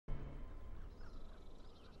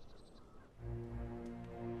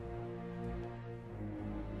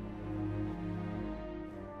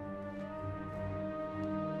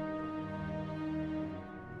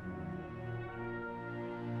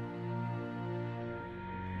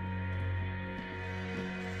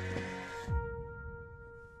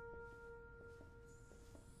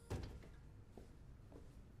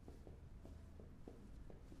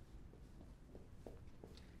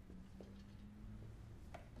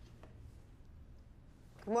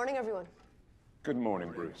Good morning, everyone. Good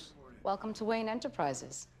morning, Bruce. Welcome to Wayne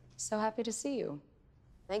Enterprises. So happy to see you.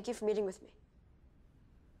 Thank you for meeting with me.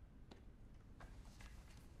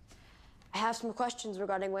 I have some questions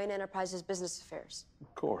regarding Wayne Enterprises' business affairs.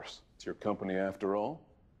 Of course. It's your company after all.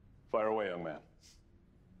 Fire away, young man.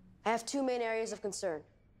 I have two main areas of concern: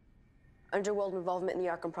 underworld involvement in the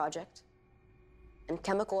Arkham Project and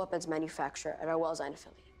chemical weapons manufacture at our Wellsine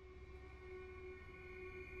affiliate.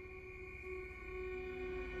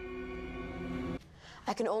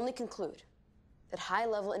 I can only conclude that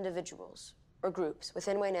high-level individuals or groups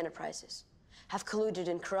within Wayne Enterprises have colluded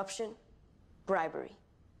in corruption, bribery,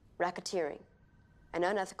 racketeering, and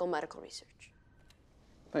unethical medical research.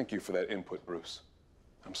 Thank you for that input, Bruce.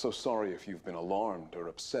 I'm so sorry if you've been alarmed or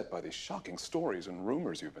upset by these shocking stories and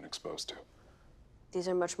rumors you've been exposed to. These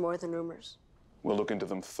are much more than rumors. We'll look into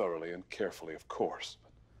them thoroughly and carefully, of course.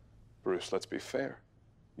 But Bruce, let's be fair.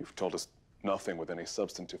 You've told us nothing with any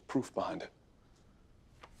substantive proof behind it.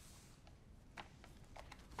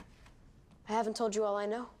 I haven't told you all I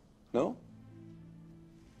know. No?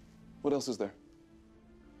 What else is there?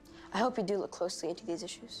 I hope you do look closely into these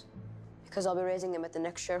issues, because I'll be raising them at the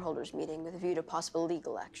next shareholders meeting with a view to possible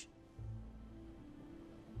legal action.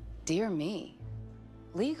 Dear me,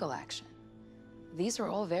 legal action. These are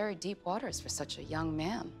all very deep waters for such a young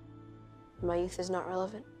man. My youth is not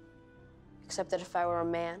relevant, except that if I were a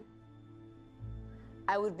man,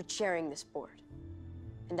 I would be chairing this board,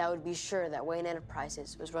 and I would be sure that Wayne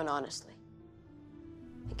Enterprises was run honestly.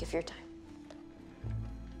 Thank you for your time.